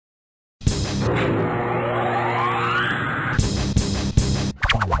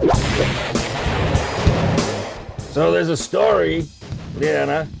So there's a story,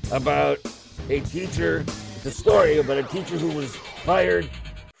 Leanna, about a teacher. It's a story about a teacher who was fired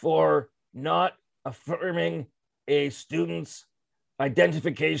for not affirming a student's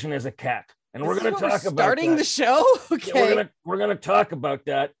identification as a cat. And we're going to talk about starting the show. Okay. Yeah, we're gonna talk about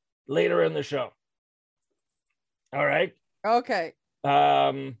that later in the show. All right. Okay.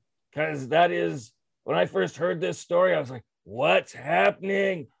 Because that is when I first heard this story, I was like, "What's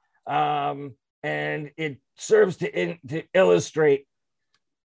happening?" And it serves to illustrate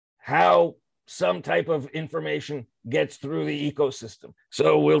how some type of information gets through the ecosystem.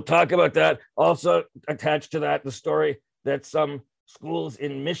 So we'll talk about that. Also attached to that, the story that some schools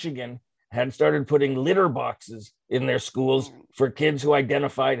in Michigan had started putting litter boxes in their schools for kids who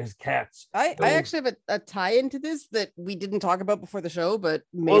identified as cats. I actually have a tie into this that we didn't talk about before the show, but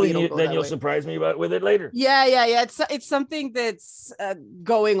maybe you'll surprise me with it later. Yeah. It's something that's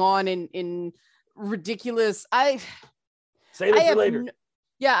going on in ridiculous. Save it for later.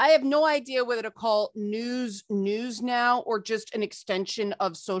 I have no idea whether to call news now or just an extension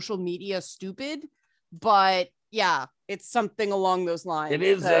of social media stupid, but yeah, it's something along those lines.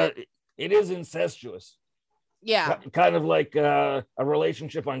 It is incestuous. Yeah. Kind of like a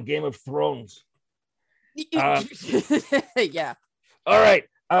relationship on Game of Thrones. Yeah. All right.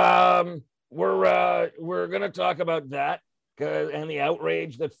 We're going to talk about that and the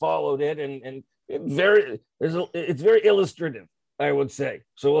outrage that followed it. And it's very illustrative, I would say.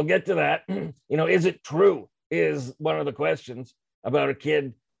 So we'll get to that. Is it true is one of the questions about a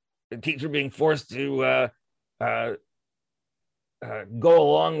teacher being forced to go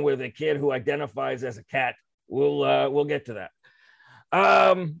along with a kid who identifies as a cat. We'll get to that.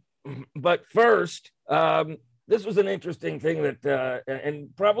 But first, this was an interesting thing that,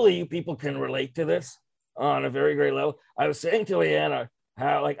 and probably you people can relate to this on a very great level. I was saying to Leanna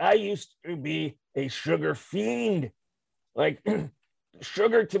how I used to be a sugar fiend.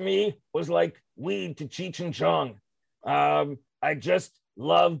 Sugar to me was like weed to Cheech and Chong. I just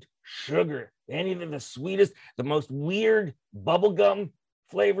loved sugar. Anything the sweetest, the most weird bubblegum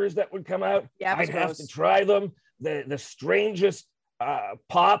flavors that would come out. Yeah, I'd have to try them. The strangest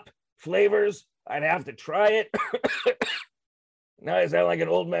pop flavors, I'd have to try it. Now I sound like an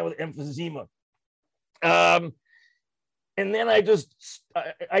old man with emphysema. And then I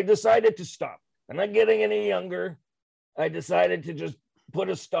decided to stop. I'm not getting any younger. I decided to just put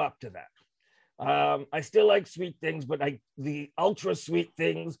a stop to that. I still like sweet things, but the ultra sweet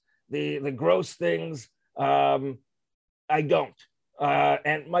things, the gross things, I don't.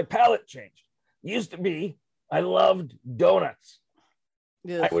 And my palate changed. Used to be, I loved donuts.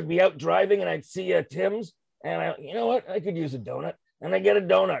 Yes. I would be out driving and I'd see a Tim's and you know what? I could use a donut. And I get a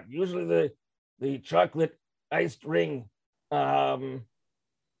donut, usually the chocolate iced ring, some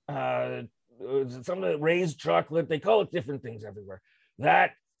of the raised chocolate. They call it different things everywhere.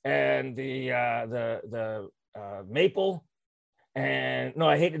 That and the maple. And no,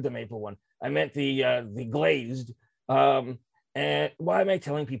 I hated the maple one. I meant the glazed. And why am I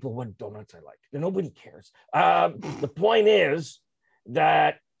telling people what donuts I like? Nobody cares. The point is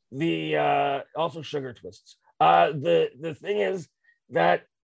that also sugar twists. The thing is that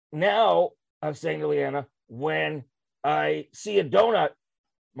now I'm saying to Leanna, when I see a donut,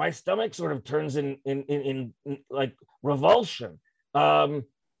 my stomach sort of turns in like revulsion.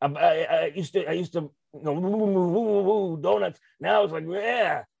 I used to donuts. Now it's like,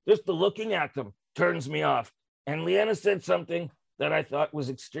 yeah, just the looking at them turns me off. And Leanna said something that I thought was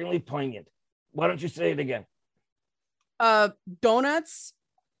extremely poignant. Why don't you say it again? Donuts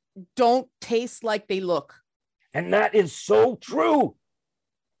don't taste like they look. And that is so true.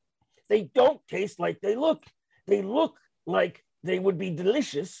 They don't taste like they look. They look like they would be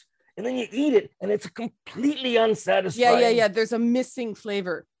delicious. And then you eat it and it's completely unsatisfying. Yeah. There's a missing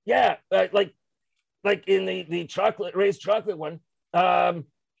flavor. Yeah. Like in the raised chocolate one,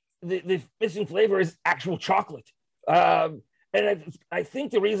 the missing flavor is actual chocolate. And I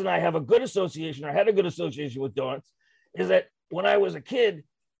think the reason I have a good association or had a good association with donuts is that when I was a kid,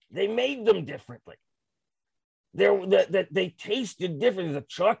 they made them differently. They tasted different. The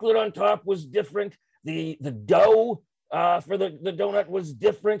chocolate on top was different. The dough for the donut was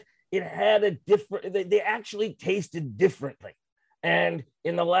different. It had a different, they actually tasted differently. And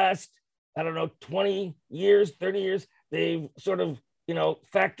in the last, 20 years, 30 years, they've sort of,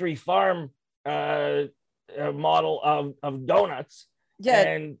 factory farm model of donuts. Yeah.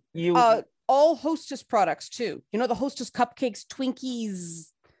 And all Hostess products too. The Hostess cupcakes,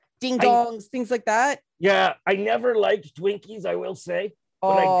 Twinkies, ding dongs, things like that. Yeah. I never liked Twinkies, I will say.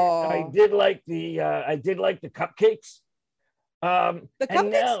 but I Oh, did like the cupcakes. And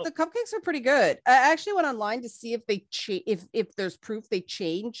now, the cupcakes are pretty good. I actually went online to see if they if there's proof they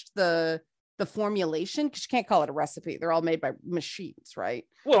changed the formulation, because you can't call it a recipe. They're all made by machines, right?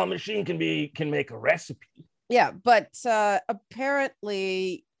 well, a machine can make a recipe. Yeah, but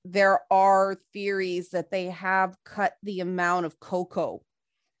apparently there are theories that they have cut the amount of cocoa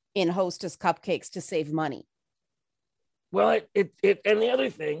in Hostess cupcakes to save money. Well, and the other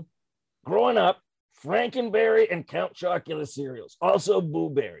thing, growing up, Frankenberry and Count Chocula cereals, also Boo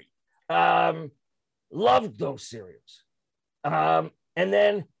Berry, loved those cereals. And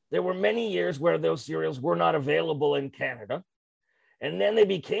then there were many years where those cereals were not available in Canada, and then they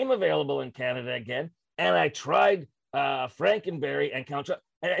became available in Canada again. And I tried Frankenberry and Count Chocula,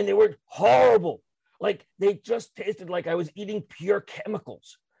 and they were horrible. Like they just tasted like I was eating pure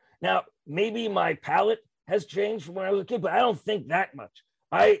chemicals. Now, maybe my palate has changed from when I was a kid, but I don't think that much.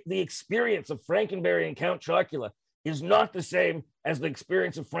 The experience of Frankenberry and Count Chocula is not the same as the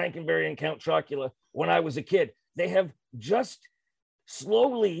experience of Frankenberry and Count Chocula when I was a kid. They have just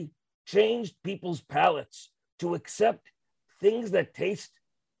slowly changed people's palates to accept things that taste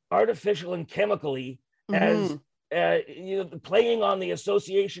artificial and chemically as playing on the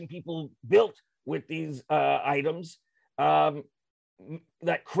association people built with these items, that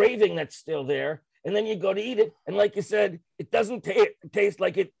craving that's still there. And then you go to eat it, and like you said, it doesn't taste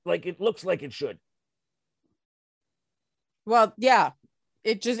like it looks like it should. Well, yeah,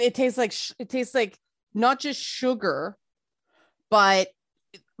 it tastes like not just sugar, but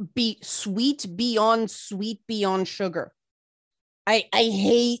sweet beyond sugar. I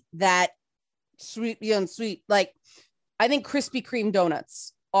hate that sweet beyond sweet. Like, I think Krispy Kreme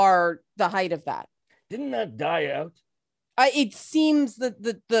donuts are the height of that. Didn't that die out? It seems that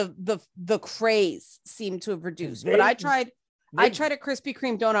the craze seemed to have reduced. But I tried a Krispy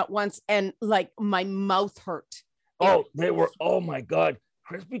Kreme donut once, and like my mouth hurt. Oh, oh my God.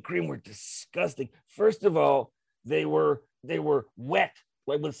 Krispy Kreme were disgusting. First of all, they were wet,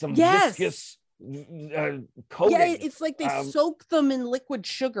 like with some viscous coating. Yeah, it's like they soak them in liquid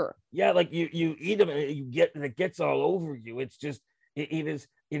sugar. Yeah, like you eat them and it gets all over you. It's just it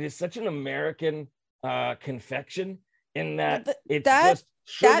is such an American confection, in that it's just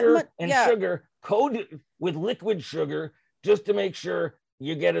sugar sugar coated with liquid sugar, just to make sure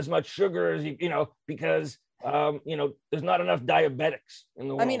you get as much sugar as because there's not enough diabetics in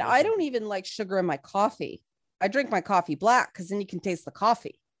the world. I mean, I don't even like sugar in my coffee. I drink my coffee black because then you can taste the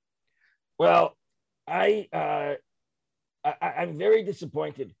coffee. Well, I'm very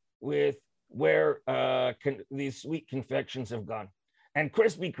disappointed with where these sweet confections have gone. And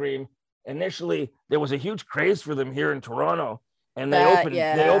Krispy Kreme, initially there was a huge craze for them here in Toronto, and they opened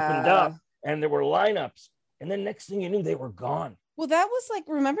up, and there were lineups, and then next thing you knew, they were gone. Well, that was like,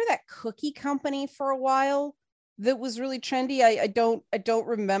 remember that cookie company for a while that was really trendy? I don't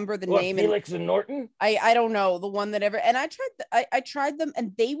remember the name. Felix and Norton? I don't know, the one that ever. And I tried them,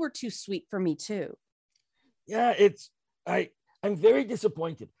 and they were too sweet for me too. Yeah, I'm very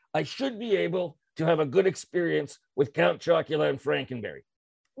disappointed. I should be able to have a good experience with Count Chocula and Frankenberry.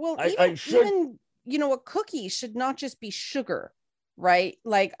 Well, even a cookie should not just be sugar, right?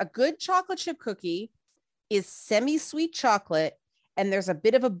 Like a good chocolate chip cookie is semi-sweet chocolate, and there's a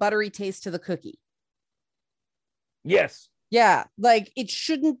bit of a buttery taste to the cookie. Yes. Yeah, like it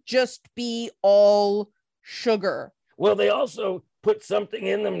shouldn't just be all sugar. Well, they also put something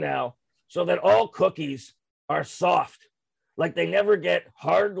in them now so that all cookies are soft. Like they never get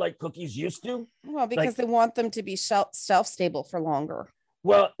hard like cookies used to. Well, because they want them to be shelf-stable for longer.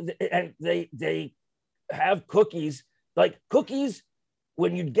 Well, and they have cookies, like cookies,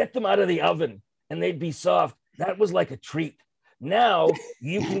 when you'd get them out of the oven and they'd be soft, that was like a treat. Now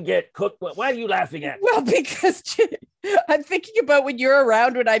you can get cooked. Why are you laughing at? Well, because I'm thinking about when you're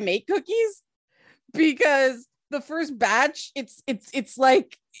around when I make cookies, because the first batch, it's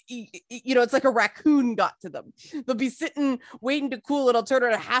like, it's like a raccoon got to them. They'll be sitting waiting to cool. It'll turn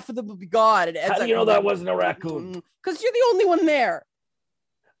around, half of them will be gone. And how do you know that wasn't a raccoon? Because you're the only one there.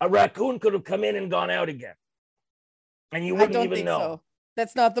 A raccoon could have come in and gone out again, and you wouldn't even know. So.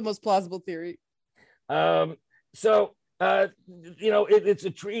 That's not the most plausible theory. It's a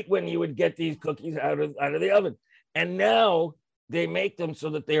treat when you would get these cookies out of the oven, and now they make them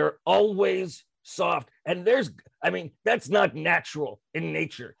so that they are always soft. And that's not natural in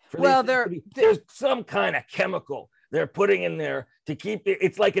nature. Well, there's some kind of chemical they're putting in there to keep it.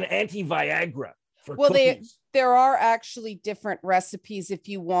 It's like an anti-Viagra for cookies. There are actually different recipes if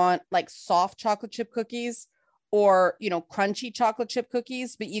you want like soft chocolate chip cookies or, crunchy chocolate chip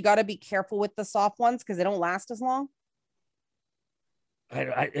cookies, but you got to be careful with the soft ones because they don't last as long.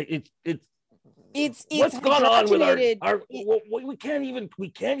 It's what's gone on with hydrogenated. we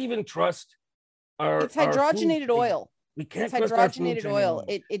can't even trust our It's hydrogenated food. oil. We can't It's trust our food hydrogenated chain oil.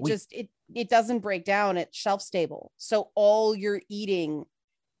 anymore. It doesn't break down. It's shelf stable. So all you're eating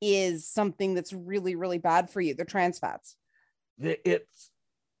is something that's really, really bad for you. They're trans fats. I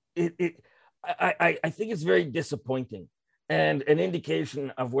think it's very disappointing and an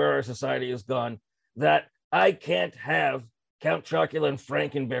indication of where our society has gone, that I can't have Count Chocula and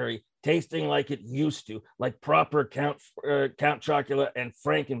Frankenberry tasting like it used to, like proper Count Chocula and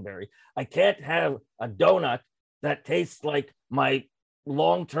Frankenberry. I can't have a donut that tastes like my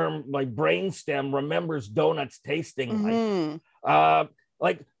brainstem remembers donuts tasting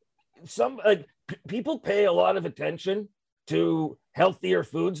like people pay a lot of attention to healthier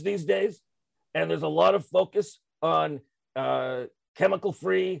foods these days, and there's a lot of focus on chemical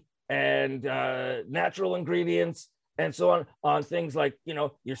free and natural ingredients and so on things like,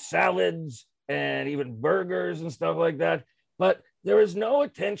 your salads and even burgers and stuff like that. But there is no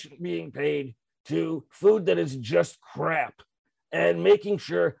attention being paid to food that is just crap and making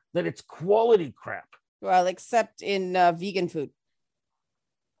sure that it's quality crap. Well, except in vegan food.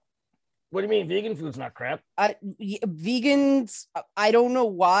 What do you mean? Vegan food's not crap? Vegans, I don't know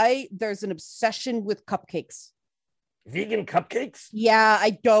why there's an obsession with cupcakes. Vegan cupcakes? Yeah,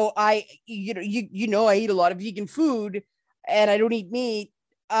 I don't. I eat a lot of vegan food, and I don't eat meat.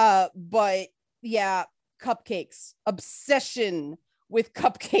 But yeah, cupcakes. Obsession with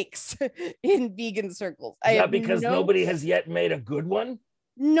cupcakes in vegan circles. Because nobody has yet made a good one.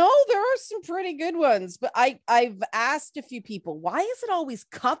 No, there are some pretty good ones, but I've asked a few people, why is it always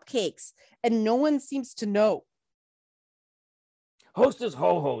cupcakes? And no one seems to know. Hostess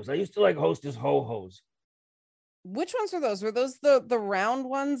Ho-Hos. I used to like Hostess Ho-Hos. Which ones were those? Were those the round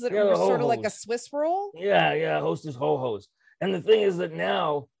ones that were sort of like a Swiss roll? Yeah, Hostess Ho-Hos. And the thing is that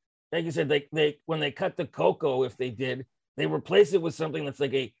now, like you said, they when they cut the cocoa, if they did, they replace it with something that's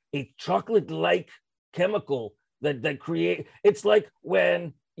like a chocolate-like chemical that create. It's like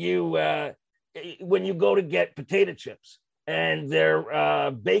when you go to get potato chips and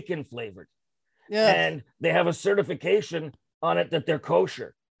they're bacon flavored, and they have a certification on it that they're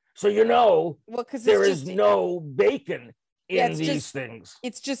kosher. So because there is no bacon in these things.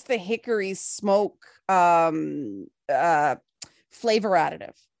 It's just the hickory smoke flavor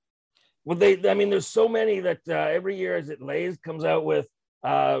additive. Well, there's so many that every year, as it Lay's comes out with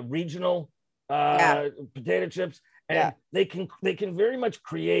regional potato chips, and they can very much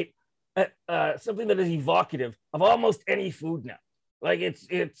create something that is evocative of almost any food now. Like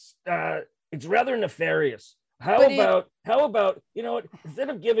it's rather nefarious. How about instead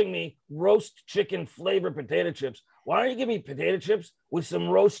of giving me roast chicken flavored potato chips, why don't you give me potato chips with some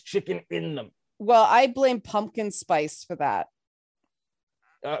roast chicken in them? Well, I blame pumpkin spice for that.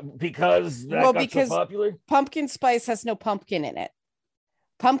 Because so popular? Pumpkin spice has no pumpkin in it.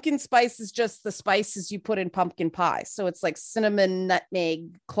 Pumpkin spice is just the spices you put in pumpkin pie. So it's like cinnamon,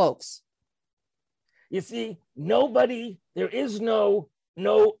 nutmeg, cloves. You see, there is no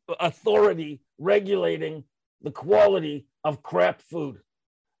authority regulating the quality of crap food.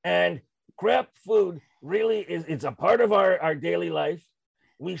 And crap food really it's a part of our daily life.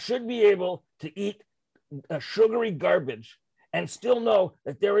 We should be able to eat sugary garbage and still know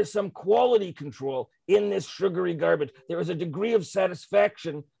that there is some quality control in this sugary garbage. There is a degree of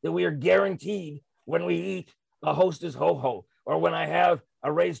satisfaction that we are guaranteed when we eat a Hostess Ho-Ho, or when I have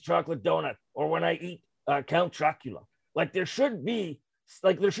a raised chocolate donut, or when I eat Count Chocula. Like there should be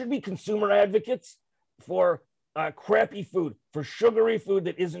consumer advocates for crappy food, for sugary food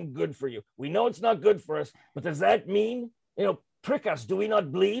that isn't good for you. We know it's not good for us, but does that mean, prick us? Do we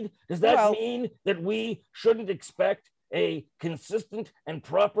not bleed? Does that mean that we shouldn't expect a consistent and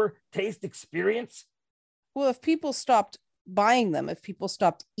proper taste experience? Well, if people stopped buying them, if people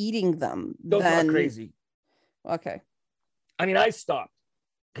stopped eating them, those are crazy. Okay. I mean, I stopped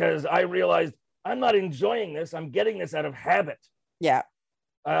because I realized I'm not enjoying this. I'm getting this out of habit. Yeah.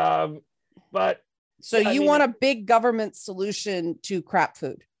 But so you want a big government solution to crap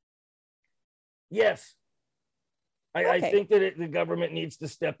food? Yes. I think that the government needs to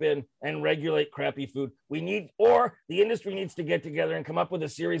step in and regulate crappy food. The industry needs to get together and come up with a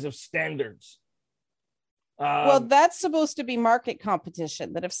series of standards. Well, that's supposed to be market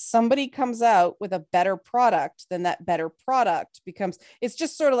competition, that if somebody comes out with a better product, then that better product becomes, it's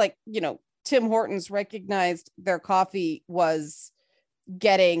just sort of like, Tim Hortons recognized their coffee was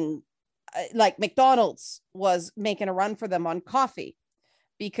getting, like McDonald's was making a run for them on coffee,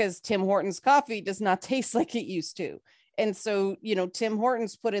 because Tim Hortons coffee does not taste like it used to. And so, Tim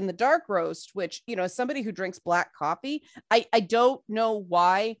Hortons put in the dark roast, which, as somebody who drinks black coffee, I don't know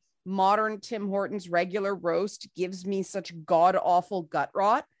why modern Tim Hortons regular roast gives me such god awful gut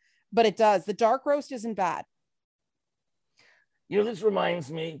rot, but it does. The dark roast isn't bad. This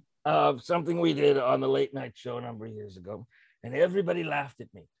reminds me of something we did on the late night show a number of years ago. And everybody laughed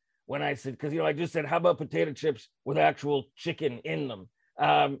at me when I said, because, I just said, how about potato chips with actual chicken in them?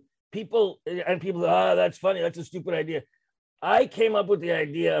 People, that's funny. That's a stupid idea. I came up with the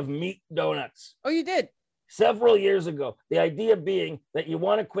idea of meat donuts. Oh, you did? Several years ago. The idea being that you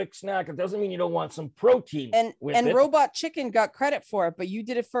want a quick snack. It doesn't mean you don't want some protein. And Robot Chicken got credit for it, but you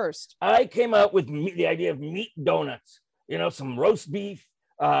did it first. I came out with the idea of meat donuts. Some roast beef,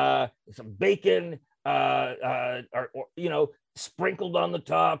 some bacon, sprinkled on the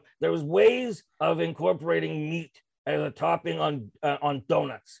top. There was ways of incorporating meat as a topping on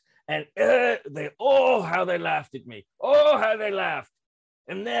donuts. And how they laughed at me. Oh, how they laughed.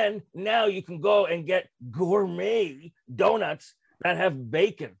 And then now you can go and get gourmet donuts that have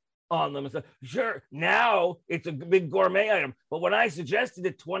bacon on them. So, sure, now it's a big gourmet item. But when I suggested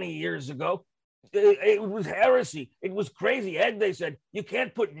it 20 years ago, it was heresy. It was crazy. They said, you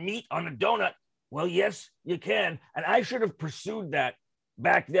can't put meat on a donut. Well, yes, you can. And I should have pursued that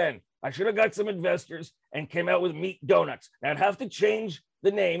back then. I should have got some investors and came out with meat donuts. Now, I'd have to change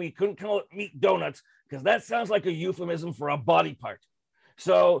the name. You couldn't call it meat donuts because that sounds like a euphemism for a body part.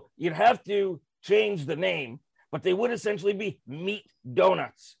 So you'd have to change the name, but they would essentially be meat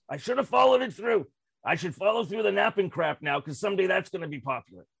donuts. I should have followed it through. I should follow through the napping crap now because someday that's going to be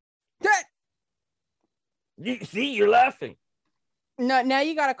popular. See, you're laughing. No, now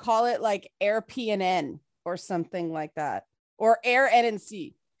you got to call it like Air PNN or something like that, or Air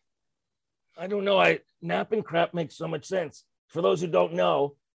NNC. I don't know. Napping crap makes so much sense. For those who don't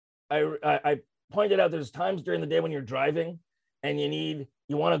know, I pointed out there's times during the day when you're driving and you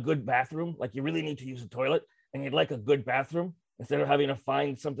want a good bathroom, like you really need to use a toilet, and you'd like a good bathroom instead of having to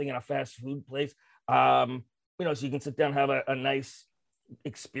find something in a fast food place. So you can sit down and have a nice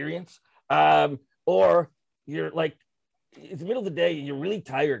experience. Or you're like, it's the middle of the day, you're really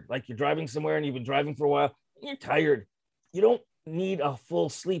tired, like you're driving somewhere and you've been driving for a while, and you're tired. You don't need a full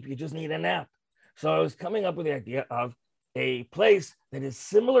sleep, you just need a nap. So I was coming up with the idea of a place that is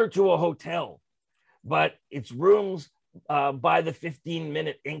similar to a hotel, but it's rooms by the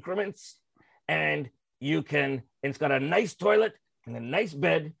 15-minute increments, and it's got a nice toilet and a nice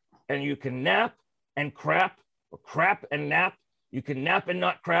bed, and you can nap and crap, or crap and nap. You can nap and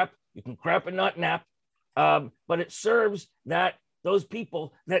not crap. You can crap and not nap. But it serves those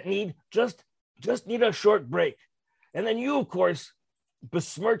people that just need a short break. And then you, of course,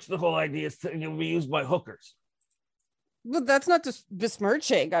 besmirch the whole idea and you'll be used by hookers. Well, that's not just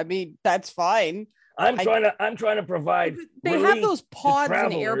besmirching. I mean, that's fine. I'm trying to provide. They have those pods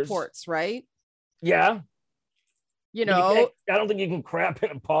in airports, right? Yeah. I don't think you can crap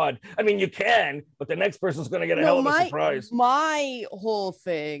in a pod. I mean, you can, but the next person's going to get a hell of a surprise. My whole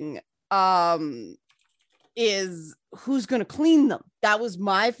thing is who's going to clean them. That was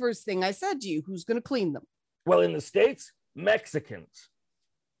my first thing I said to you. Who's going to clean them? Well, in the States, Mexicans.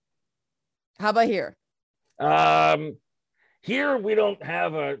 How about here? Here, we don't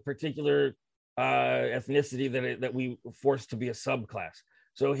have a particular ethnicity that we forced to be a subclass.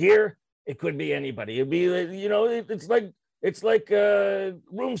 So here, it could be anybody. It'd be, it's like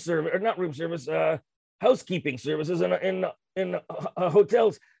room service, or not room service, housekeeping services in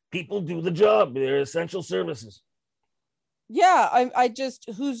hotels. People do the job. They're essential services. Yeah, I just,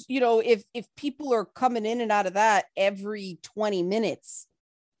 if people are coming in and out of that every 20 minutes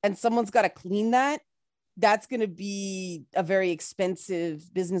and someone's got to clean that, that's going to be a very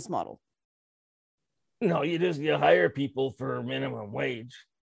expensive business model. No, you hire people for minimum wage.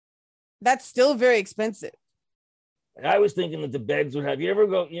 That's still very expensive. I was thinking that the beds would have, you ever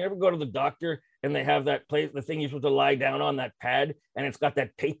go to the doctor and they have that place, the thing you're supposed to lie down on, that pad, and it's got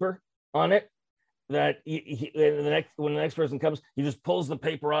that paper on it that when the next person comes, he just pulls the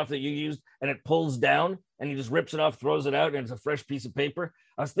paper off that you used and it pulls down and he just rips it off, throws it out, and it's a fresh piece of paper.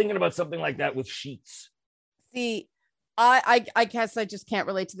 I was thinking about something like that with sheets. See, I guess I just can't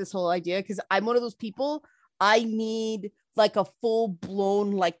relate to this whole idea because I'm one of those people. I need like a full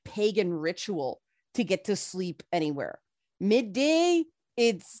blown like pagan ritual to get to sleep anywhere. Midday,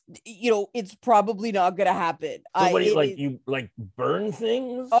 it's probably not gonna happen. So you burn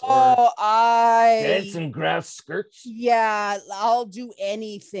things? Oh, dance in grass skirts? Yeah, I'll do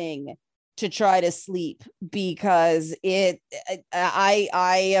anything to try to sleep because I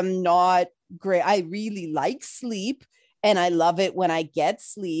am not great. I really like sleep and I love it when I get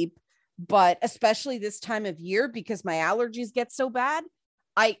sleep, but especially this time of year because my allergies get so bad.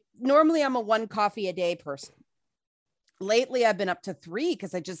 I'm a 1 coffee a day person. Lately, I've been up to 3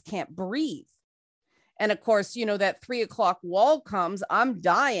 because I just can't breathe. And of course, that 3:00 wall comes, I'm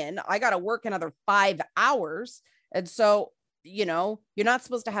dying. I got to work another 5 hours. And so, you're not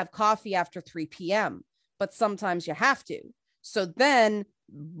supposed to have coffee after 3 p.m., but sometimes you have to. So then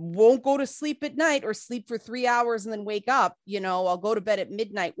won't go to sleep at night or sleep for 3 hours and then wake up. I'll go to bed at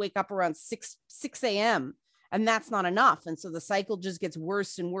midnight, wake up around 6 a.m. And that's not enough. And so the cycle just gets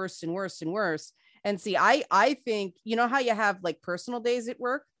worse and worse and worse and worse. And see, I think, how you have like personal days at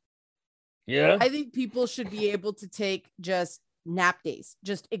work? Yeah. I think people should be able to take just nap days,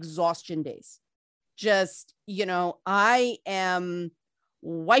 just exhaustion days. Just, I am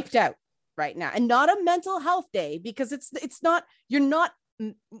wiped out right now, and not a mental health day, because it's not,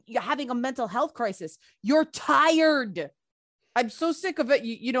 you're having a mental health crisis. You're tired. I'm so sick of it.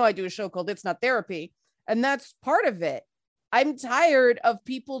 I do a show called It's Not Therapy, and that's part of it. I'm tired of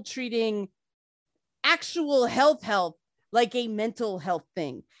people treating actual health like a mental health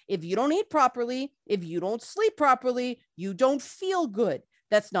thing. If you don't eat properly, if you don't sleep properly, you don't feel good.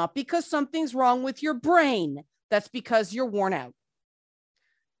 That's not because something's wrong with your brain. That's because you're worn out.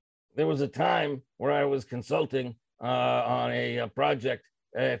 There was a time where I was consulting on a project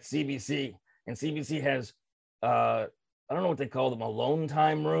at CBC, and CBC has, I don't know what they call them, alone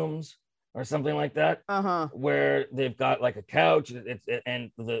time rooms or something like that, where they've got like a couch,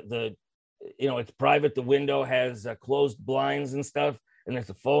 and the it's private. The window has closed blinds and stuff, and there's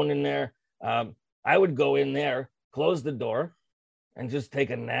a phone in there. I would go in there, close the door, and just take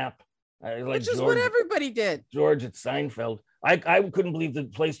a nap. Which is what everybody did. George at Seinfeld. I couldn't believe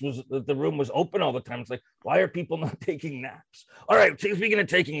the room was open all the time. It's like, why are people not taking naps? All right, speaking of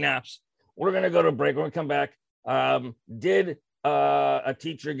taking naps, we're going to go to a break. We're going to come back. Did a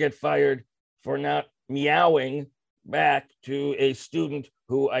teacher get fired for not meowing back to a student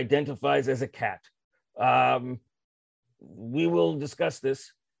who identifies as a cat? We will discuss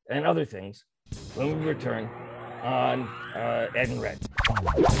this and other things when we return on Ed and Red.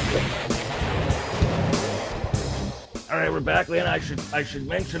 All right, we're back, Leanna. I should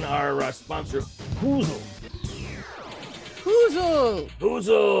mention our sponsor, Hoozle.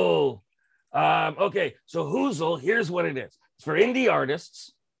 Hoozle. Okay, so Hoozle, here's what it is. It's for indie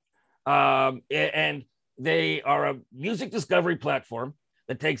artists, and they are a music discovery platform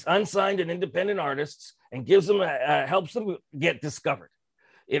that takes unsigned and independent artists and gives them helps them get discovered.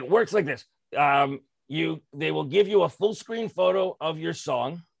 It works like this. They will give you a full screen photo of your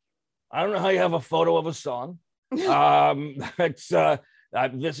song. I don't know how you have a photo of a song. This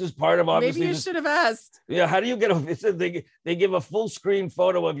is part of, obviously. Maybe you should have asked. Yeah, how do you get they give a full screen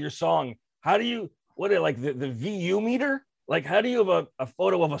photo of your song? How do you, the VU meter? Like, how do you have a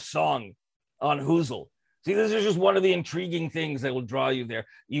photo of a song on Hoozle? See, this is just one of the intriguing things that will draw you there.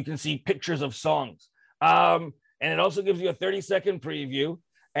 You can see pictures of songs. And it also gives you a 30-second preview.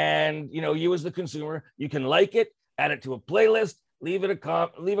 And, you as the consumer, you can like it, add it to a playlist, leave a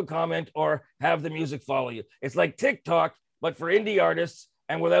comment, or have the music follow you. It's like TikTok, but for indie artists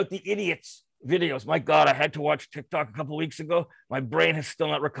and without the idiots videos. My God, I had to watch TikTok a couple of weeks ago. My brain has still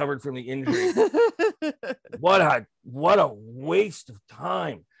not recovered from the injury. What a waste of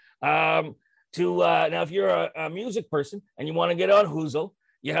time. Now, if you're a music person and you want to get on Hoozle,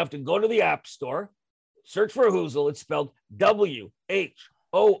 you have to go to the App Store, search for Hoozle. It's spelled WHOOZL.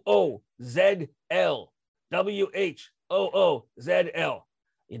 WHOOZL.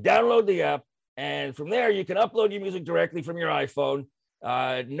 You download the app, and from there you can upload your music directly from your iPhone.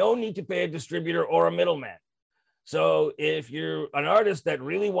 No need to pay a distributor or a middleman. So if you're an artist that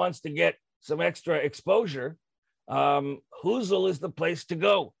really wants to get some extra exposure, Hoozle is the place to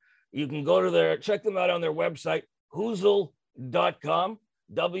go. You can go to check them out on their website, Hoozle.com,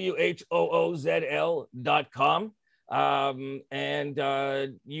 WHOOZL.com. And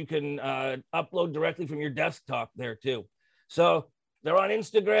you can upload directly from your desktop there too. So they're on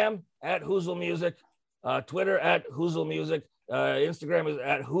Instagram at Hoozle Music, Twitter at Hoozle Music, Instagram is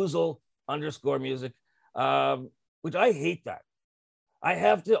at Hoozle_music, which I hate that. I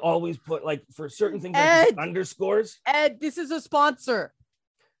have to always put, like, for certain things, like underscores. Ed, this is a sponsor.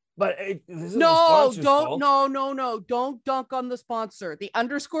 But this is no, don't dunk on the sponsor. The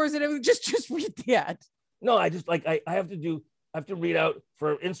underscores and everything. Just read the ad. No, I just I have to read out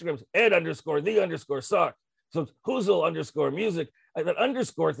for Instagram's Ed_the_sock. So it's Hoozle_music. That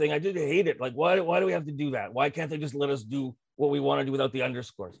underscore thing, I just hate it. Like, why do we have to do that? Why can't they just let us do what we want to do without the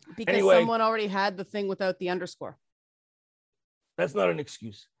underscores? Because someone already had the thing without the underscore. That's not an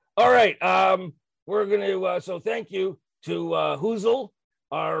excuse. All right. We're going to, so thank you to Hoozle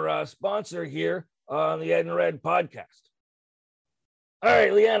our sponsor here on the Ed and Red podcast. All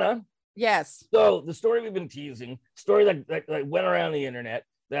right, Leanna. Yes. So the story we've been teasing, story that went around the internet,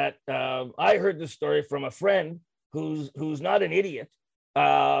 that I heard this story from a friend who's not an idiot,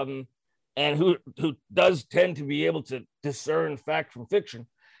 and who does tend to be able to discern fact from fiction,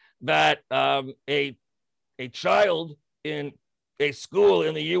 that a child in a school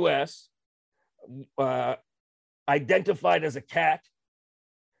in the U.S. Identified as a cat,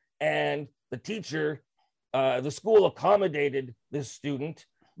 and the teacher, the school accommodated this student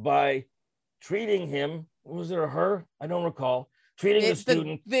by treating him. Was it a her? I don't recall. Treating the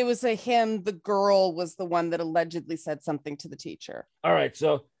student. There was a him. The girl was the one that allegedly said something to the teacher. All right.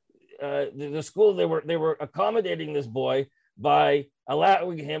 So the school, they were accommodating this boy by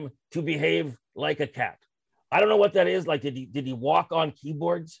allowing him to behave like a cat. I don't know what that is. Like, did he walk on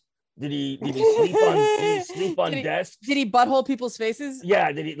keyboards? Did he sleep on desks? Did he butthole people's faces?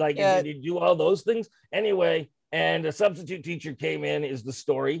 Yeah. Did he do all those things? Anyway, and a substitute teacher came in, is the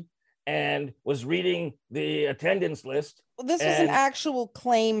story, and was reading the attendance list. Well, this was an actual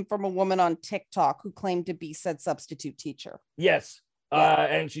claim from a woman on TikTok who claimed to be said substitute teacher. Yes. Yeah.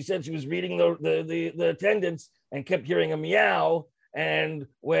 And she said she was reading the attendance and kept hearing a meow. And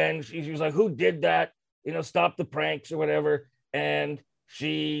when she was like, who did that? Stop the pranks or whatever. And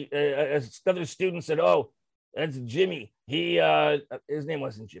she, another student said, oh, that's Jimmy. He, his name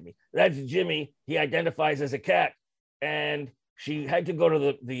wasn't Jimmy. That's Jimmy. He identifies as a cat. And she had to go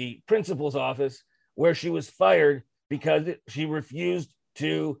to the principal's office, where she was fired because she refused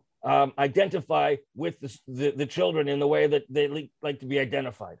to identify with the children in the way that they like to be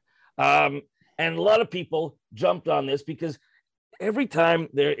identified. And a lot of people jumped on this because every time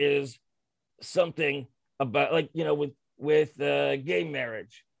there is something about, like, with gay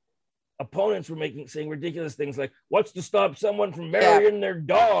marriage, opponents were saying ridiculous things like, what's to stop someone from marrying their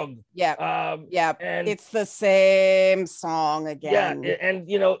dog? Yeah. And it's the same song again. Yeah. And,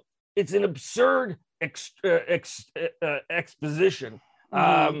 it's an absurd exposition.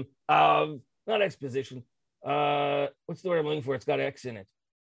 Not exposition. What's the word I'm looking for? It's got X in it.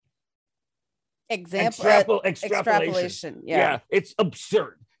 Extrapolation. Yeah. It's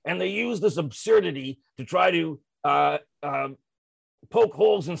absurd. And they use this absurdity to try to poke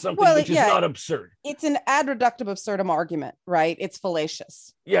holes in something which is not absurd. It's an ad reductum absurdum argument, right? It's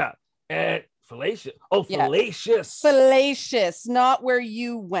fallacious. Yeah. And fallacious. Oh, fallacious. Fallacious, not where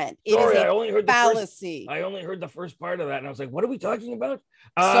you went. I only heard fallacy. I only heard the first part of that, and I was like, what are we talking about?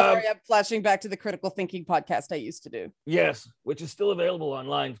 Sorry, I'm flashing back to the critical thinking podcast I used to do. Yes, which is still available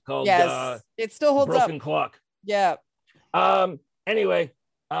online, called it still holds Broken up. Clock. Yeah. Anyway,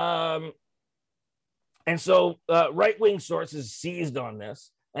 and so right-wing sources seized on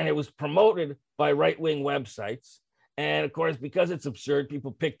this, and it was promoted by right-wing websites. And of course, because it's absurd,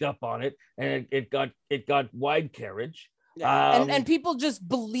 people picked up on it, and it got wide carriage. Yeah. And people just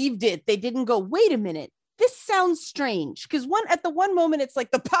believed it. They didn't go, wait a minute, this sounds strange. Because at the one moment, it's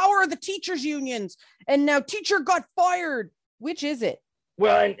like the power of the teachers' unions, and now teacher got fired. Which is it?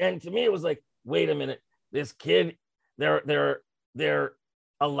 Well, and to me, it was like, wait a minute, this kid, they're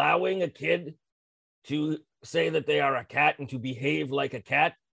allowing a kid to say that they are a cat and to behave like a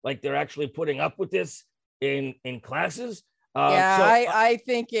cat, like they're actually putting up with this in classes. I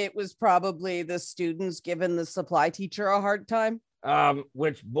think it was probably the students giving the supply teacher a hard time.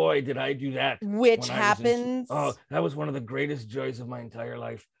 Which, boy, did I do that. Which happens. That was one of the greatest joys of my entire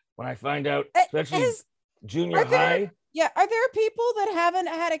life. When I find out, especially junior high. Yeah. Are there people that haven't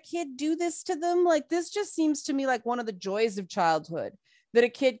had a kid do this to them? Like, this just seems to me like one of the joys of childhood, that a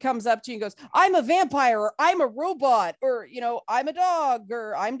kid comes up to you and goes, I'm a vampire, or I'm a robot, or, I'm a dog,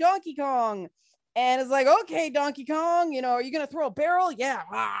 or I'm Donkey Kong. And it's like, okay, Donkey Kong, are you going to throw a barrel? Yeah.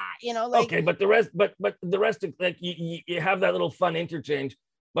 Okay. But the rest, but the rest of, like, you have that little fun interchange,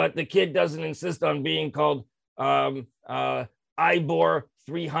 but the kid doesn't insist on being called Ybor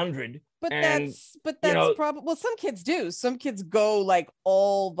 300. But that's probably, well, some kids do. Some kids go like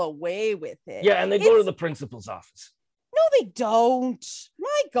all the way with it. Yeah. And they go to the principal's office. No, they don't.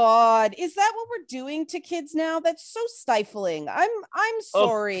 My God, is that what we're doing to kids now? That's so stifling. I'm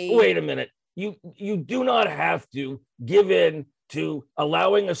sorry. Oh, wait a minute. You do not have to give in to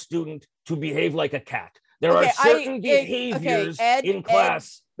allowing a student to behave like a cat. There are certain behaviors in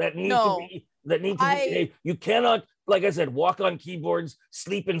class that need to be behaved. You cannot, like I said, walk on keyboards,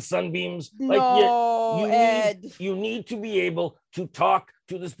 sleep in sunbeams. You need to be able to talk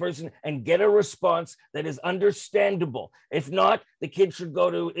to this person and get a response that is understandable. If not, the kid should go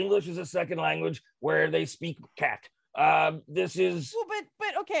to English as a second language where they speak cat. This is well,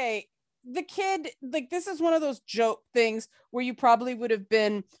 but okay. the kid, like, this is one of those joke things where you probably would have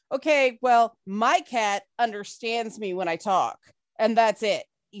been, okay, well, my cat understands me when I talk, and that's it.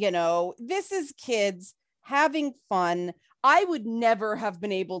 This is kids having fun. I would never have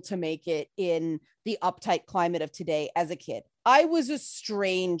been able to make it in the uptight climate of today as a kid. I was a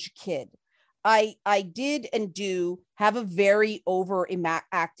strange kid. I did and do have a very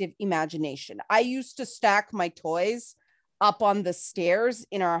active imagination. I used to stack my toys up on the stairs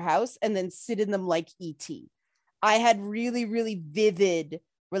in our house and then sit in them like E.T. I had really, really vivid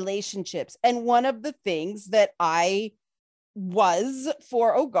relationships. And one of the things that I was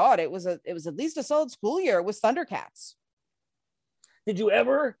for, oh God, it was at least a solid school year, was Thundercats. Did you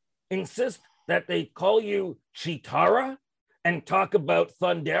ever insist that they call you Chitara and talk about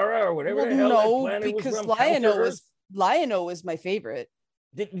Thundera or whatever the hell no, that planet because was from? Lion-O was my favorite.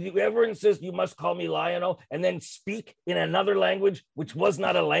 Did you ever insist you must call me Lion-O and then speak in another language, which was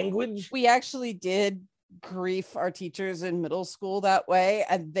not a language? We actually did grief our teachers in middle school that way,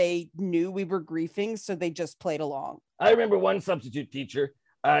 and they knew we were griefing, so they just played along. I remember one substitute teacher.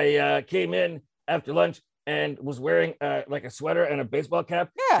 I came in after lunch and was wearing like a sweater and a baseball cap.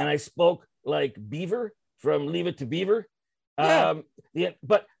 Yeah. And I spoke like Beaver from Leave It to Beaver. Yeah.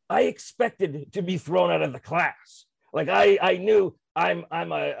 But I expected to be thrown out of the class. Like I knew I'm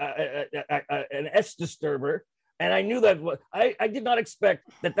an S disturber, and I knew that I did not expect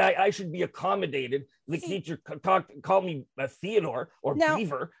that I should be accommodated. The teacher called me a Theodore or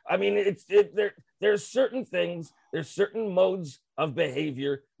Beaver. I mean, there's certain things, there's certain modes of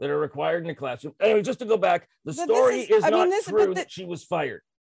behavior that are required in the classroom. Anyway, just to go back, the story is not true that she was fired.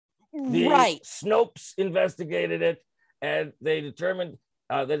 Right. Snopes investigated it, and they determined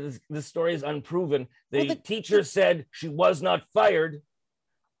that the story is unproven. The teacher said she was not fired,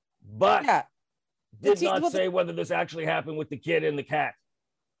 but did not say whether this actually happened with the kid and the cat.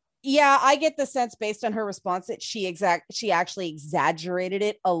 Yeah, I get the sense based on her response that she actually exaggerated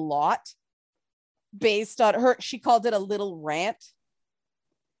it a lot. Based on her, she called it a little rant.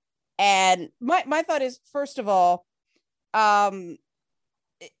 And my thought is, first of all, how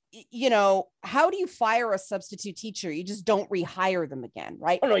do you fire a substitute teacher? You just don't rehire them again,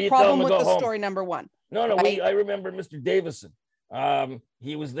 right? Oh, no, you Problem tell them with to go the home. story number one. No, right? I remember Mr. Davison.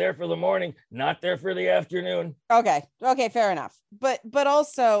 He was there for the morning, not there for the afternoon. Okay, fair enough. But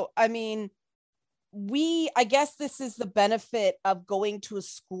also, I mean, I guess this is the benefit of going to a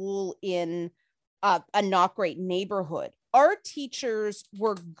school in a not great neighborhood. Our teachers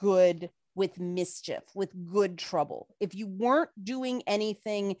were good with mischief, with good trouble. If you weren't doing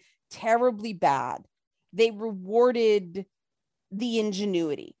anything terribly bad, they rewarded the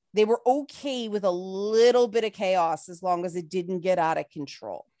ingenuity. They were okay with a little bit of chaos as long as it didn't get out of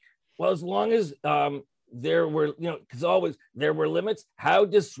control. Well, as long as there were, because always there were limits. How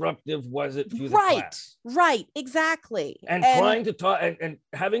disruptive was it to the class? Right, exactly. And trying to talk and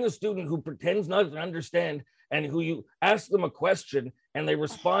having a student who pretends not to understand and who you ask them a question and they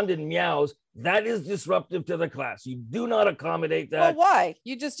respond in meows, that is disruptive to the class. You do not accommodate that. Well, why?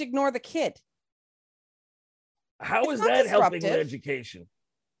 You just ignore the kid. How is that helping with education?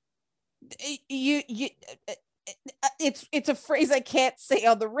 It's a phrase I can't say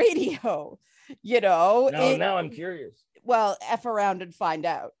on the radio. Now I'm curious. Well, F around and find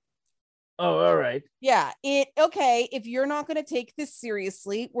out. Oh, all right. Yeah. If you're not going to take this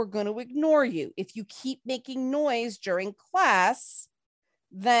seriously, we're going to ignore you. If you keep making noise during class,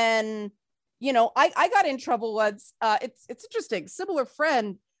 then, I got in trouble once. It's interesting. Similar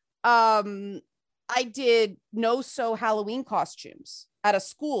friend. I did no-sew Halloween costumes at a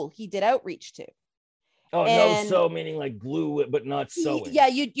school he did outreach to. Oh, no-sew meaning like glue, but not sewing. Yeah,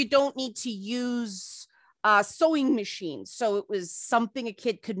 you don't need to use sewing machines. So it was something a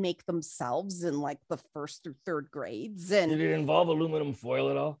kid could make themselves in like the 1st through 3rd grades. And did it involve aluminum foil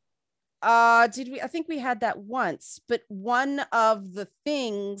at all? Did we? I think we had that once, but one of the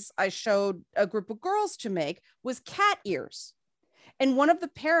things I showed a group of girls to make was cat ears. And one of the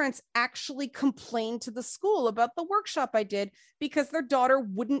parents actually complained to the school about the workshop I did because their daughter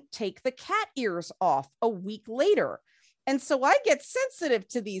wouldn't take the cat ears off a week later. And so I get sensitive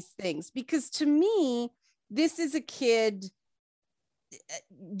to these things because to me, this is a kid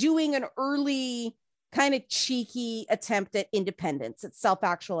doing an early kind of cheeky attempt at independence, at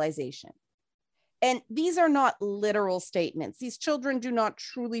self-actualization. And these are not literal statements. These children do not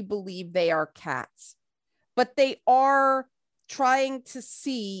truly believe they are cats, but they are trying to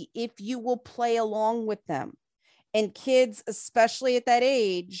see if you will play along with them. And kids, especially at that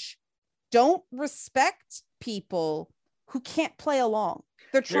age, don't respect people who can't play along.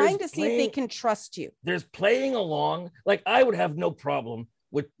 They're trying to see if they can trust you. There's playing along. Like I would have no problem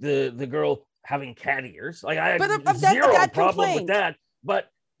with the girl having cat ears. Like, I had zero problem with that, but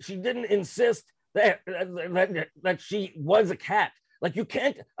she didn't insist that she was a cat. Like, you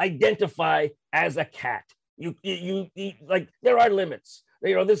can't identify as a cat. You like, there are limits.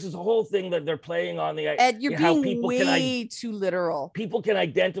 You know, this is a whole thing that they're playing on the Ed, you're being way too literal. People can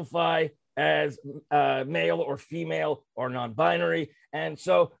identify as male or female or non-binary, and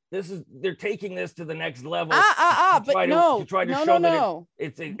so they're taking this to the next level. To try to show that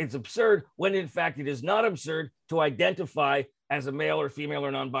it's absurd, when in fact it is not absurd to identify as a male or female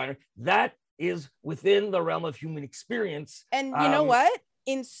or non-binary. That is within the realm of human experience. And you know what?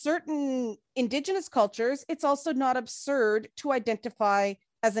 In certain indigenous cultures, it's also not absurd to identify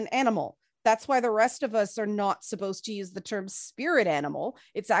as an animal. That's why the rest of us are not supposed to use the term spirit animal.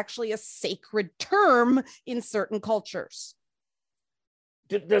 It's actually a sacred term in certain cultures.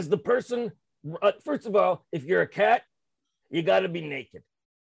 Does the person, first of all, if you're a cat, you got to be naked.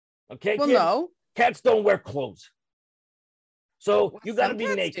 Okay? Well, no. Cats don't wear clothes. So you got to be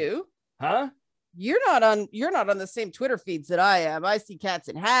naked. Do. Huh? You're not on the same Twitter feeds that I am. I see cats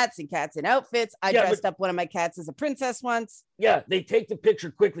in hats and cats in outfits. I dressed up one of my cats as a princess once. Yeah, they take the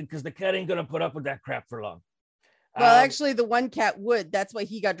picture quickly because the cat ain't gonna put up with that crap for long. Well, actually, the one cat would. That's why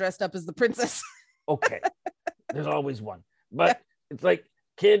he got dressed up as the princess. Okay, there's always one, but it's like,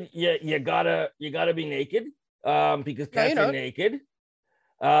 kid, you gotta be naked, because cats are naked,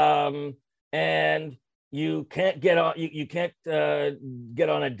 and you can't get on. You can't get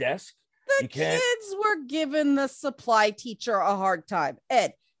on a desk. The kids were giving the supply teacher a hard time.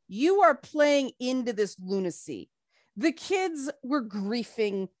 Ed, you are playing into this lunacy. The kids were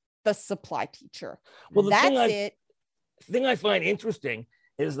griefing the supply teacher. Well, the thing I find interesting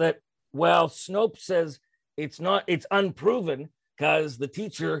is that, well, Snopes says it's unproven because the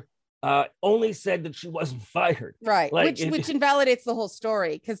teacher only said that she wasn't fired. Right, like, which invalidates the whole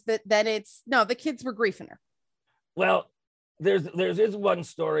story, because then the kids were griefing her. Well, there's one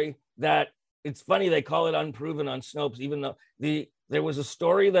story that it's funny they call it unproven on Snopes, even though there was a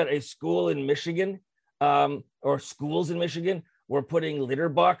story that a school in Michigan, or schools in Michigan, were putting litter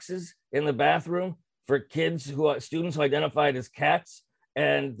boxes in the bathroom for students who identified as cats,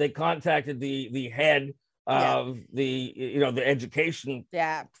 and they contacted the head of the education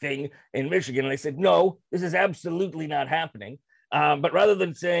thing in Michigan, and they said, no, this is absolutely not happening. But rather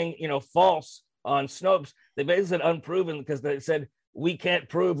than saying false on Snopes, they basically said unproven, because they said, we can't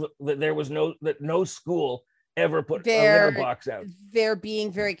prove that no school ever put a litter box out. They're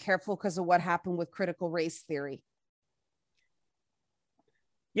being very careful because of what happened with critical race theory.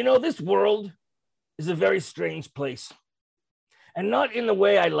 This world is a very strange place, and not in the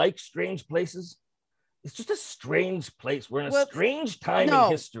way I like strange places. It's just a strange place. We're in a strange time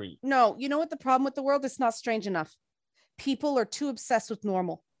in history. No, you know what the problem with the world? It's not strange enough. People are too obsessed with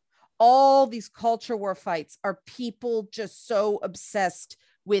normal. All these culture war fights are people just so obsessed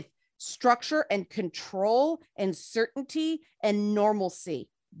with structure and control and certainty and normalcy.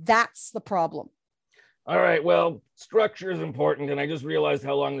 That's the problem. All right. Well, structure is important, and I just realized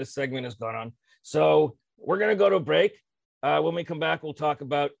how long this segment has gone on. So we're going to go to a break. When we come back, we'll talk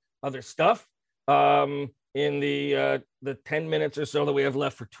about other stuff in the 10 minutes or so that we have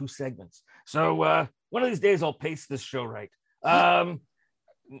left for 2 segments. So one of these days, I'll pace this show right.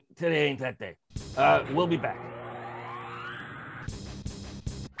 Today ain't that day. We'll be back.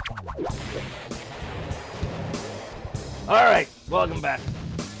 All right, welcome back.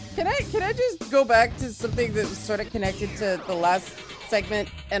 Can I just go back to something that was sort of connected to the last segment?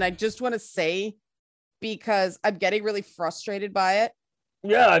 And I just want to say, because I'm getting really frustrated by it.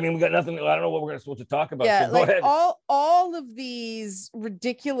 Yeah, I mean, we got nothing. I don't know what we're supposed to talk about. Yeah, so go ahead. all of these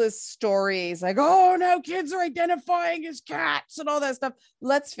ridiculous stories, like, oh, now kids are identifying as cats and all that stuff.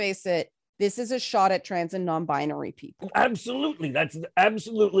 Let's face it, this is a shot at trans and non-binary people. Absolutely, that's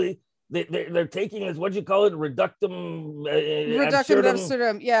absolutely. They're taking this, what do you call it, reductum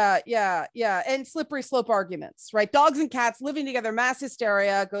absurdum. Yeah, and slippery slope arguments, right? Dogs and cats living together, mass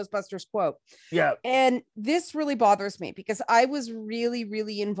hysteria, Ghostbusters quote. Yeah. And this really bothers me because I was really,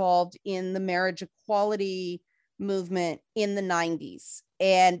 really involved in the marriage equality movement in the 90s.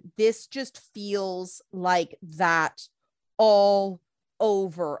 And this just feels like that all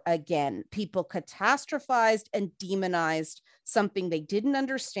over again. People catastrophized and demonized something they didn't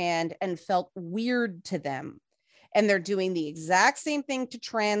understand and felt weird to them. And they're doing the exact same thing to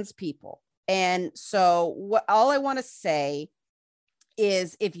trans people. And so all I want to say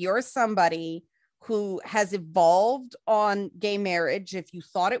is, if you're somebody who has evolved on gay marriage, if you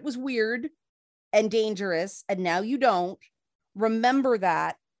thought it was weird and dangerous and now you don't, remember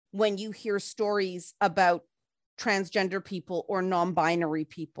that when you hear stories about transgender people or non-binary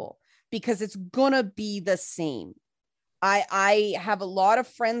people, because it's gonna be the same. I have a lot of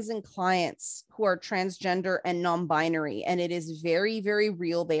friends and clients who are transgender and non-binary, and it is very, very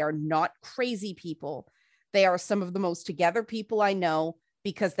real. They are not crazy people. They are some of the most together people I know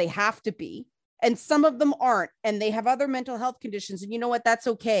because they have to be. And some of them aren't, and they have other mental health conditions. And you know what? That's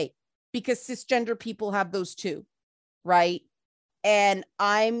okay, because cisgender people have those too, right? And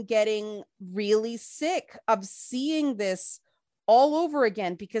I'm getting really sick of seeing this all over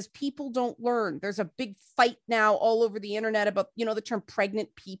again because people don't learn. There's a big fight now all over the internet about, the term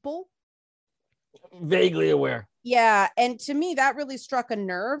pregnant people. Vaguely aware. Yeah. And to me, that really struck a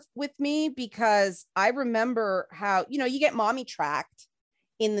nerve with me, because I remember how, you get mommy tracked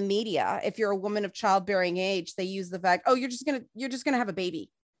in the media. If you're a woman of childbearing age, they use the fact, oh, you're just gonna have a baby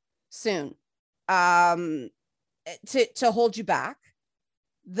soon, to hold you back.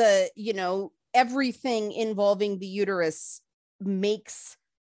 Everything involving the uterus makes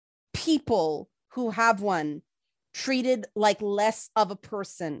people who have one treated like less of a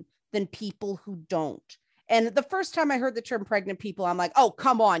person than people who don't. And the first time I heard the term pregnant people, I'm like, oh,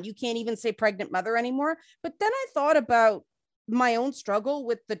 come on, you can't even say pregnant mother anymore. But then I thought about my own struggle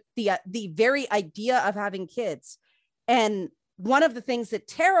with the very idea of having kids. And one of the things that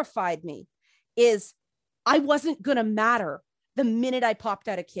terrified me is I wasn't going to matter the minute I popped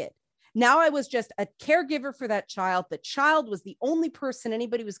out a kid. Now I was just a caregiver for that child. The child was the only person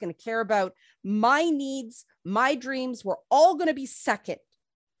anybody was going to care about. My needs, my dreams were all going to be second.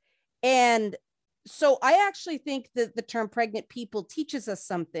 And so I actually think that the term pregnant people teaches us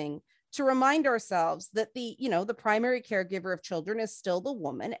something, to remind ourselves that the primary caregiver of children is still the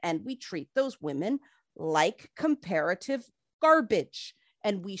woman, and we treat those women like comparative garbage,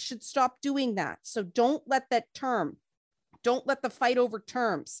 and we should stop doing that. So don't let the fight over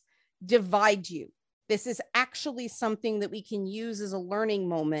terms divide you. This is actually something that we can use as a learning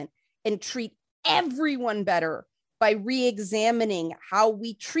moment and treat everyone better by re-examining how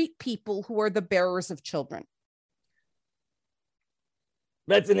we treat people who are the bearers of children.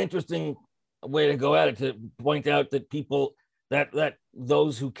 That's an interesting way to go at it, to point out that people, that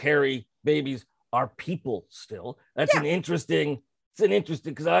those who carry babies are people still. That's an interesting,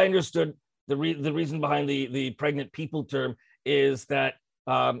 because I understood the reason behind the pregnant people term is that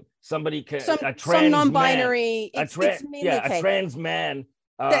somebody can, a trans non-binary, man, a trans man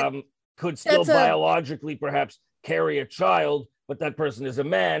could still biologically perhaps carry a child, but that person is a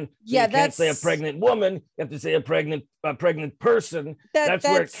man. So you can't say a pregnant woman. You have to say a pregnant person. That's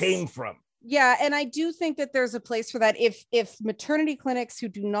where it came from. Yeah, and I do think that there's a place for that. If maternity clinics who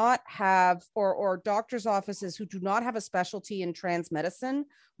do not have, or doctors' offices who do not have a specialty in trans medicine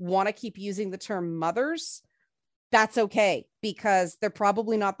want to keep using the term mothers, that's okay, because they're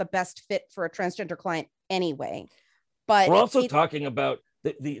probably not the best fit for a transgender client anyway. But we're also talking about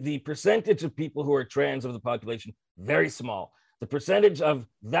the percentage of people who are trans of the population, very small. The percentage of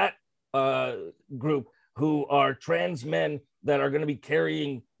that group who are trans men that are going to be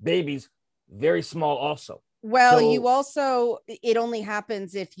carrying babies, very small also. Well, it only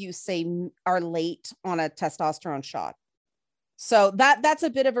happens if you say are late on a testosterone shot. So that's a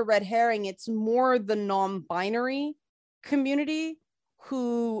bit of a red herring. It's more the non-binary community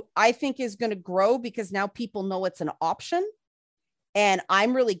who I think is going to grow, because now people know it's an option. And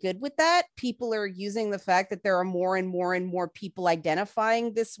I'm really good with that. People are using the fact that there are more and more and more people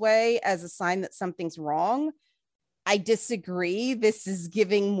identifying this way as a sign that something's wrong. I disagree. This is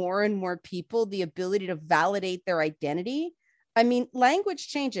giving more and more people the ability to validate their identity. I mean, language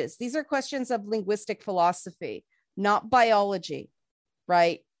changes. These are questions of linguistic philosophy, not biology,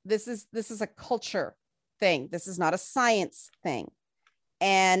 right? This is a culture thing. This is not a science thing.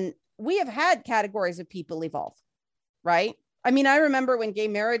 And we have had categories of people evolve, right? I mean, I remember when gay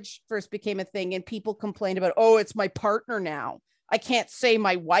marriage first became a thing and people complained about, oh, it's my partner now. I can't say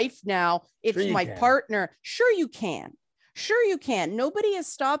my wife now. It's my partner. Sure you can. Sure you can. Nobody is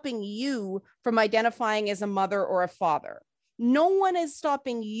stopping you from identifying as a mother or a father. No one is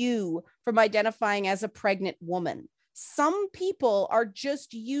stopping you from identifying as a pregnant woman. Some people are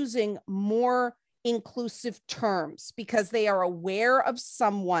just using more inclusive terms because they are aware of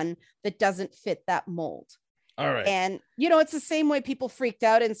someone that doesn't fit that mold. All right. And, it's the same way people freaked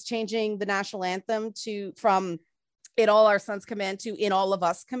out and changing the national anthem from "In All Our Sons Command" to "In All of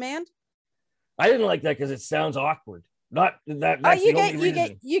Us Command." I didn't like that because it sounds awkward. Not that. That's the only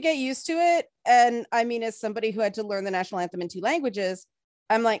reason. You get used to it. And I mean, as somebody who had to learn the national anthem in 2 languages,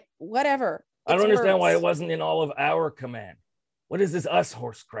 I'm like, whatever. I don't understand why it wasn't "In All of Our Command." What is this us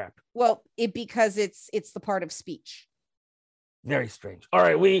horse crap? Well, because it's the part of speech. Very strange. All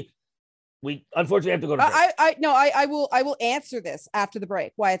right, We unfortunately have to go to break. I will answer this after the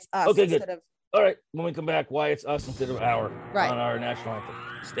break. Why it's us Okay, instead good. of All right, when we come back, why it's us instead of our Right. on our national anthem.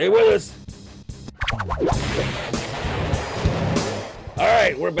 Stay with us. All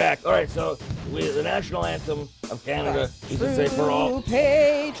right, we're back. All right, so the national anthem of Canada, you can say for all.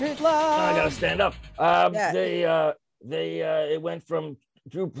 Patriot love. I gotta stand up. It went from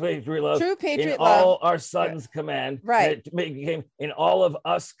true patriot love, in all our sons command, right? It became in all of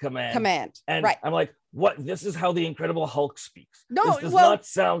us command. And right. I'm like, what? This is how the Incredible Hulk speaks. No, this does not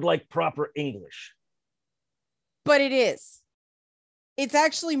sound like proper English. But it is. It's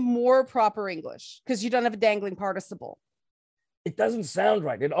actually more proper English because you don't have a dangling participle. It doesn't sound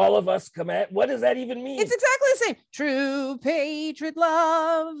right. In all of us command. What does that even mean? It's exactly the same. True patriot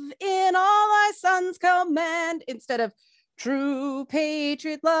love in all our sons command, instead of true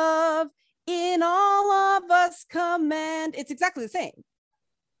patriot love in all of us command. It's exactly the same.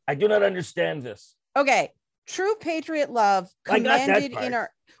 I do not understand this. Okay. True patriot love commanded in our,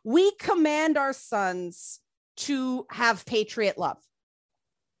 we command our sons to have patriot love.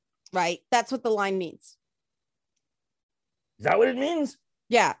 Right? That's what the line means. Is that what it means?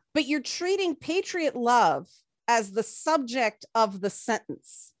 Yeah, but you're treating patriot love as the subject of the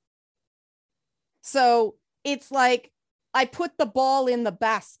sentence. So it's like, I put the ball in the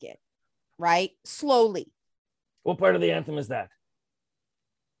basket, right? Slowly. What part of the anthem is that?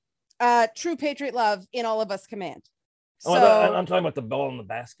 True patriot love in all of us command. So I'm talking about the ball in the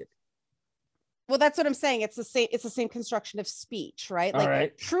basket. Well, that's what I'm saying. It's the same construction of speech, right? All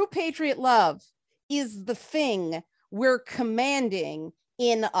right. True patriot love is the thing we're commanding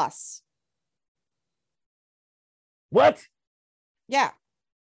in us. What? Yeah.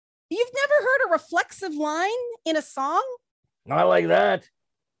 You've never heard a reflexive line in a song? Not like that.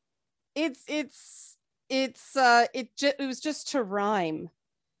 It was just to rhyme.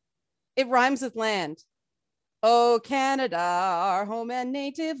 It rhymes with land. Oh, Canada, our home and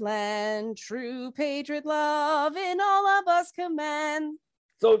native land, true patriot love in all of us command.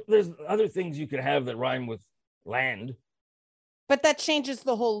 So there's other things you could have that rhyme with land. But that changes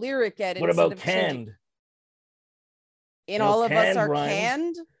the whole lyric, Ed. What about canned? In all of us are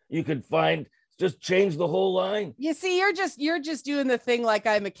canned? You could just change the whole line. You see, you're just doing the thing like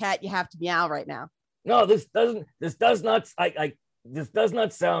I'm a cat, you have to meow right now. No, this does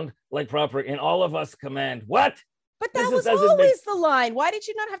not sound like proper in all of us command. What? But that was always the line. Why did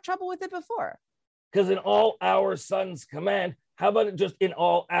you not have trouble with it before? Because in all our sons command. How about it just in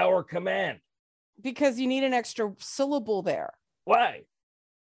all our command? Because you need an extra syllable there. Why?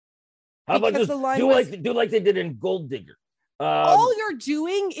 How about just do like they did in Gold Digger? All you're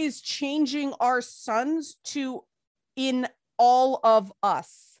doing is changing our sons to in all of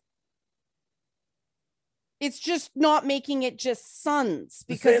us. It's just not making it just sons,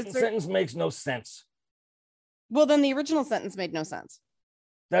 because the sentence makes no sense. Well, then the original sentence made no sense.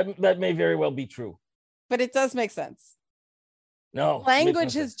 That may very well be true. But it does make sense. No.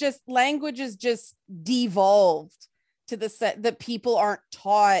 Language is just devolved to the set that people aren't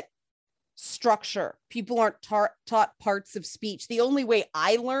taught structure. People aren't taught parts of speech. The only way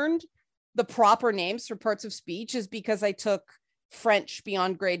I learned the proper names for parts of speech is because I took French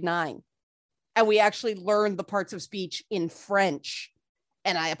beyond grade 9. And we actually learned the parts of speech in French.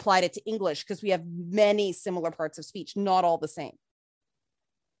 And I applied it to English because we have many similar parts of speech, not all the same.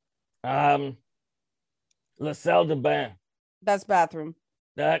 La salle de bain. That's bathroom.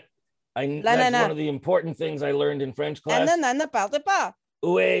 That's one of the important things I learned in French class.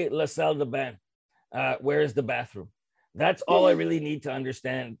 Où est la salle de bain? Where is the bathroom? That's all I really need to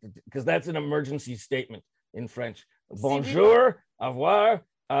understand, because that's an emergency statement in French. Bonjour, au revoir,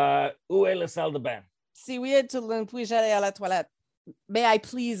 où est la salle de bain? Si we had to learn, puis j'allais à la toilette. May I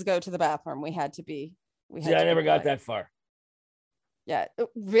please go to the bathroom? We had to be. I never got that far. Yeah,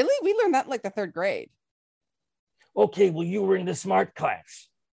 really? We learned that in like the 3rd grade. Okay, well, you were in the smart class.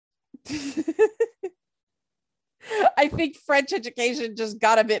 I think French education just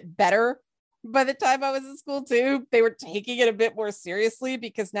got a bit better by the time I was in school too. They were taking it a bit more seriously,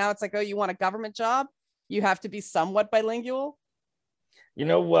 because now it's like, oh, you want a government job? You have to be somewhat bilingual. You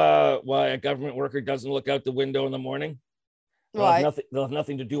know why a government worker doesn't look out the window in the morning? They'll have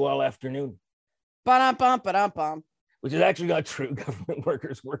nothing to do all afternoon. Ba-dum-bum. Which is actually not true. Government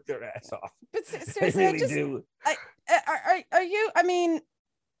workers work their ass off. But seriously, they really do. Are you? I mean,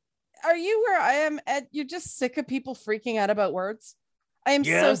 are you where I am, Ed? You're just sick of people freaking out about words. I am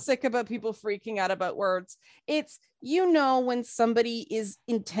so sick about people freaking out about words. It's, when somebody is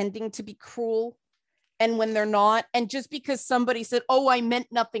intending to be cruel and when they're not. And just because somebody said, oh, I meant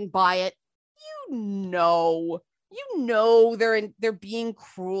nothing by it, You know they're being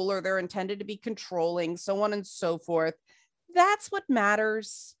cruel, or they're intended to be controlling, so on and so forth. That's what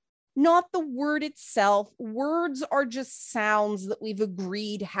matters, not the word itself. Words are just sounds that we've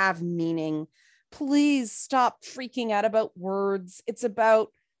agreed have meaning. Please stop freaking out about words. It's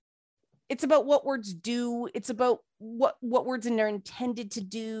about what words do. It's about what words are intended to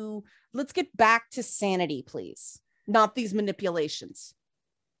do. Let's get back to sanity, please, not these manipulations.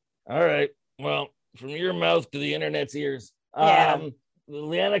 All right. Well, from your mouth to the internet's ears. Yeah.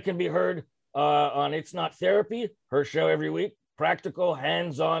 Leanna can be heard on It's Not Therapy, her show every week. Practical,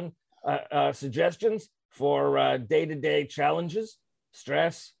 hands-on suggestions for day-to-day challenges,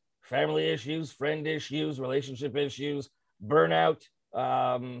 stress, family issues, friend issues, relationship issues, burnout,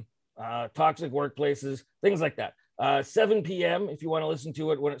 toxic workplaces, things like that. 7 p.m. if you want to listen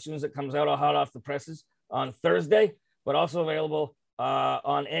to it as soon as it comes out hot off the presses on Thursday, but also available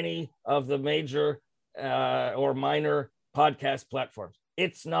on any of the major or minor podcast platforms.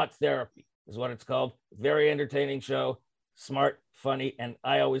 It's Not Therapy is what it's called. Very entertaining show, smart, funny, and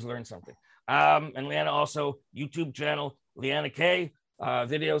I always learn something. And Leanna also YouTube channel, Leanna K,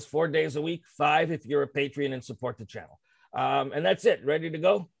 videos 4 days a week, 5 if you're a Patreon and support the channel. And that's it. Ready to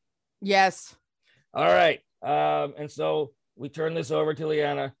go? Yes. All right. And so we turn this over to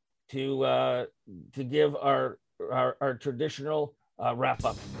Leanna to give our traditional wrap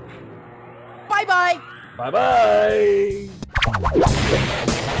up. Bye-bye. Bye-bye.